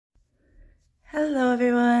Hello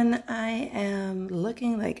everyone, I am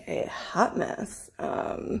looking like a hot mess.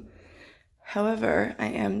 However, I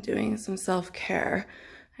am doing some self-care.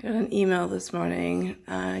 I got an email this morning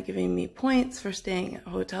giving me points for staying at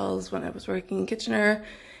hotels when I was working in Kitchener,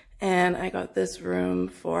 and I got this room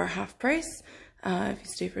for half price. If you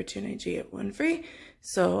stay for 2 nights, you get 1 free.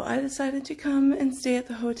 So I decided to come and stay at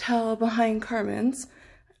the hotel behind Carmen's.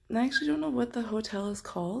 And I actually don't know what the hotel is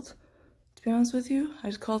called. To be honest with you, I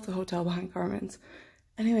just call it the hotel behind Carmen's.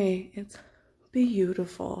 Anyway, it's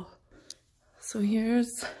beautiful. So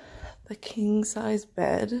here's the king-size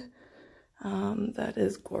bed. That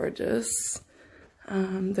is gorgeous.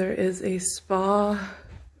 There is a spa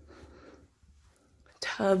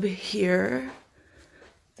tub here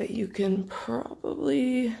that you can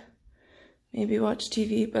probably maybe watch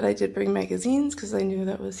TV, but I did bring magazines because I knew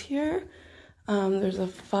that was here. There's a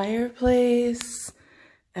fireplace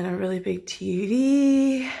and a really big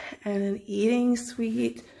TV and an eating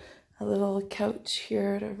suite, a little couch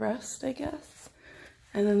here to rest, I guess.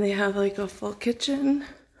 And then they have like a full kitchen.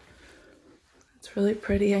 It's really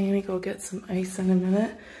pretty. I'm gonna go get some ice in a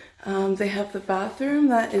minute. They have the bathroom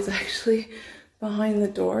that is actually behind the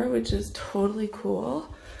door, which is totally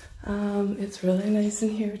cool. It's really nice in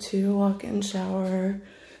here too, walk-in shower.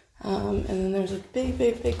 And then there's a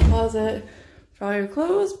big closet for all your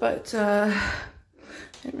clothes, but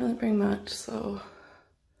I didn't really bring much, so.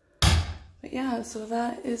 But yeah, so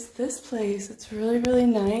that is this place. It's really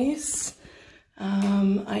nice.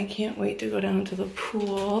 I can't wait to go down to the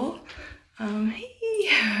pool. Hey.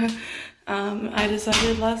 I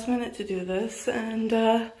decided last minute to do this, and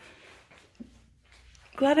glad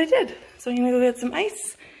I did. So I'm gonna go get some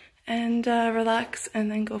ice and relax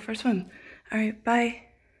and then go for a swim. All right, bye.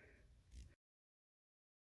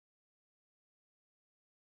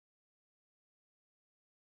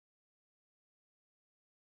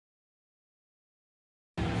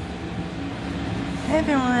 Hey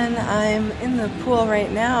everyone, I'm in the pool right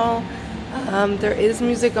now. There is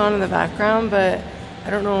music on in the background, but I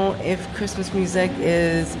don't know if Christmas music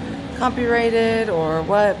is copyrighted or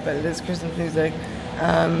what, but it is Christmas music.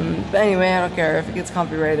 But anyway, I don't care if it gets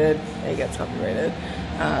copyrighted, it gets copyrighted.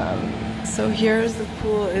 So here's the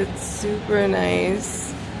pool. It's super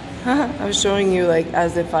nice. I was showing you like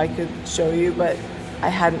as if I could show you, but I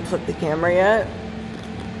hadn't flipped the camera yet.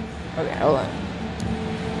 Okay, hold on.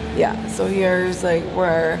 Yeah, so here's like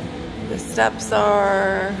where the steps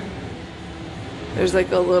are. There's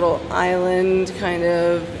like a little island kind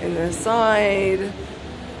of in the side.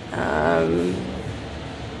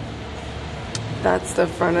 That's the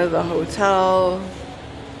front of the hotel.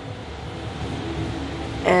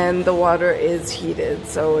 And the water is heated,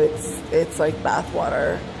 so it's like bath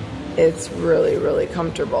water. It's really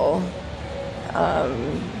comfortable.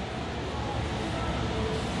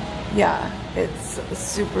 Yeah, it's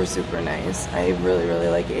super nice. I really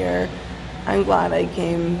like it here. I'm glad I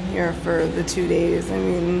came here for the 2 days. I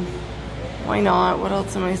mean, why not? What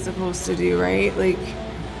else am I supposed to do, right? Like,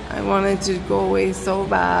 I wanted to go away so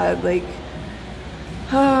bad. Like,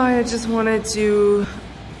 oh, I just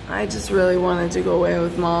really wanted to go away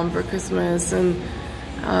with Mom for Christmas, and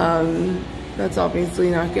that's obviously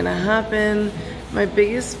not gonna happen. My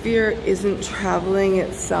biggest fear isn't traveling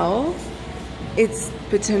itself. It's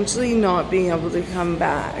potentially not being able to come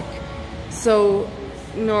back. So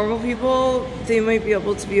normal people, they might be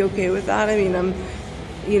able to be okay with that. I mean, I'm,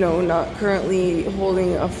 not currently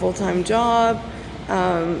holding a full-time job.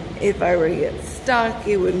 If I were to get stuck,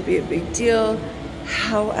 it wouldn't be a big deal.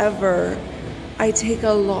 However, I take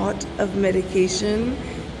a lot of medication,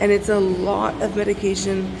 and it's a lot of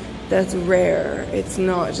medication that's rare. It's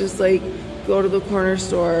not just like go to the corner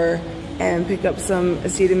store and pick up some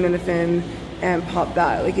acetaminophen and pop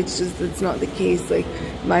that. Like, it's not the case. Like,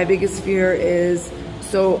 my biggest fear is,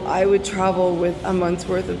 so I would travel with a month's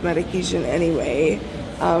worth of medication anyway,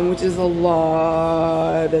 which is a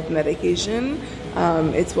lot of medication.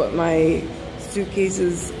 It's what my suitcase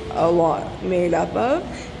is a lot made up of,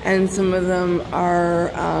 and some of them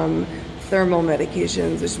are thermal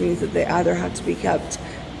medications, which means that they either have to be kept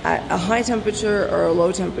at a high temperature or a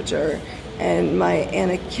low temperature. And my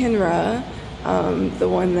anakinra, the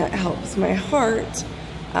one that helps my heart,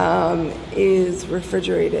 is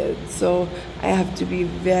refrigerated. So I have to be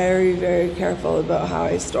very careful about how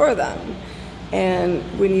I store them. And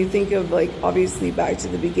when you think of, like, obviously back to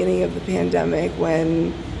the beginning of the pandemic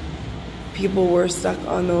when people were stuck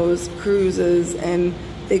on those cruises and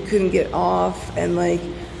they couldn't get off, and like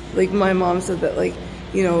my mom said that, like,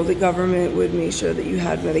 the government would make sure that you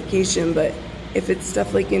had medication, but if it's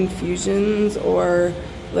stuff like infusions or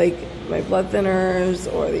like my blood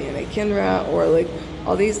thinners or the anakinra or like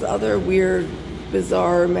all these other weird,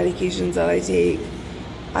 bizarre medications that I take,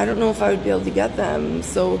 I don't know if I would be able to get them.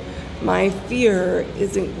 So my fear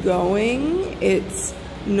isn't going, it's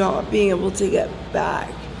not being able to get back.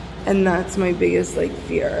 And that's my biggest like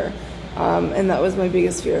fear. And that was my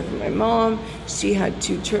biggest fear for my mom. She had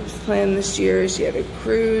 2 trips planned this year. She had a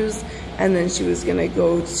cruise, and then she was gonna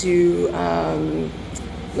go to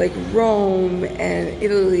like Rome and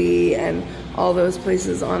Italy and all those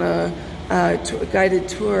places on a guided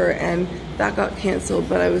tour, and that got canceled.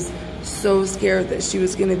 But I was so scared that she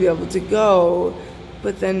was gonna be able to go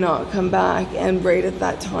but then not come back. And right at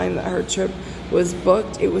that time that her trip was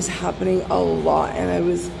booked, it was happening a lot, and I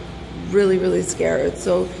was really, really scared.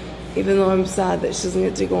 So even though I'm sad that she doesn't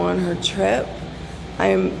get to go on her trip,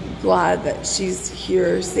 I'm glad that she's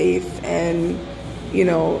here safe and, you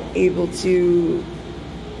know, able to,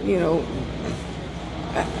 you know,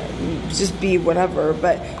 just be whatever.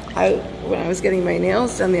 But when I was getting my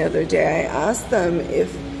nails done the other day, I asked them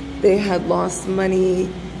if they had lost money,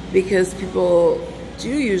 because people do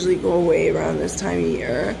usually go away around this time of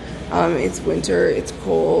year. It's winter, it's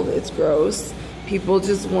cold, it's gross. People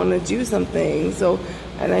just want to do something. So,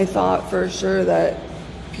 and I thought for sure that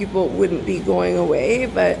people wouldn't be going away,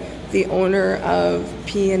 but the owner of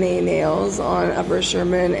P&A Nails on Upper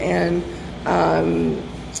Sherman and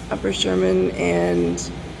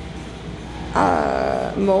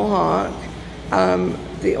Mohawk,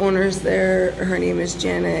 the owner's there, her name is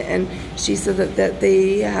Janet, and she said that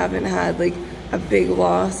they haven't had like a big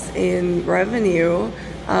loss in revenue,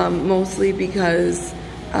 mostly because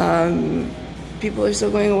people are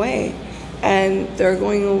still going away, and they're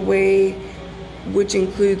going away, which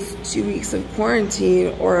includes 2 weeks of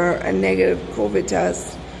quarantine or a negative COVID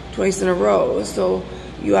test twice in a row. So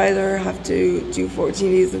you either have to do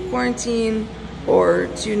 14 days of quarantine or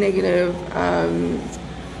 2 negative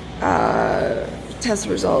test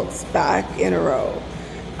results back in a row.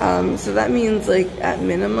 So that means like at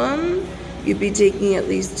minimum, you'd be taking at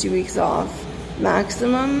least 2 weeks off,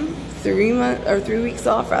 maximum 3 weeks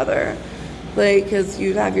off rather. Like, cause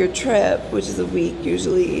you'd have your trip, which is a week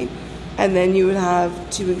usually, and then you would have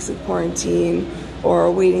 2 weeks of quarantine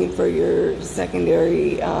or waiting for your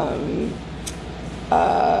secondary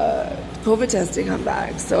COVID test to come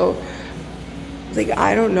back. So like,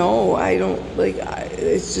 I don't know.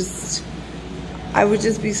 It's just, I would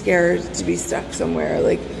just be scared to be stuck somewhere.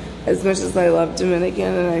 Like, as much as I love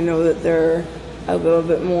Dominican, and I know that they're a little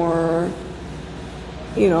bit more,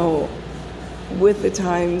 you know, with the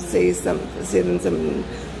times, say than some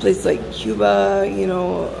place like Cuba, you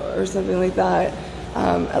know, or something like that.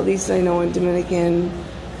 At least I know in Dominican,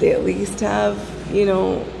 they at least have, you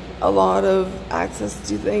know, a lot of access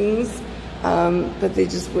to things, but they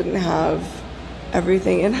just wouldn't have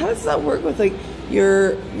everything. And how does that work with like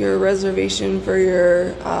your reservation for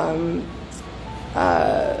your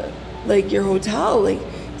like your hotel? Like,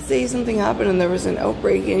 say something happened and there was an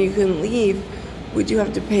outbreak and you couldn't leave, would you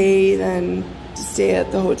have to pay then to stay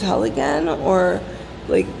at the hotel again? Or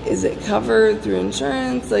like, is it covered through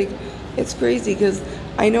insurance? Like, it's crazy, because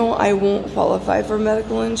I know I won't qualify for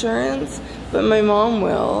medical insurance, but my mom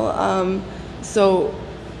will. So,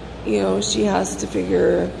 you know, she has to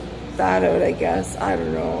figure that out, I guess. I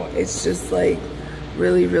don't know. It's just like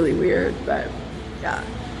really, really weird. But yeah,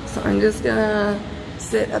 so I'm just gonna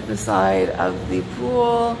sit at the side of the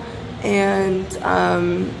pool and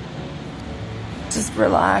just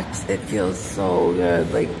relax. It feels so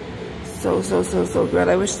good, like so good.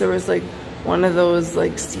 I wish there was like one of those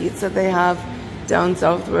like seats that they have down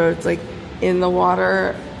south where it's like in the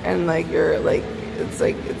water and like you're like, it's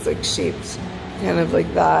like shaped kind of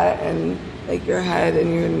like that, and like your head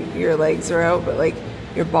and your legs are out, but like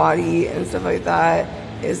your body and stuff like that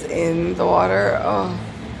is in the water. Oh,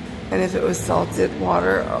 and if it was salted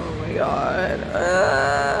water, oh my god.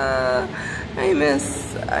 I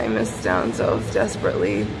miss down south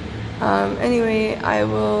desperately. Anyway, I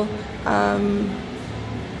will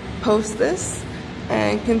post this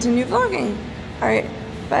and continue vlogging. All right,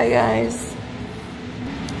 bye guys.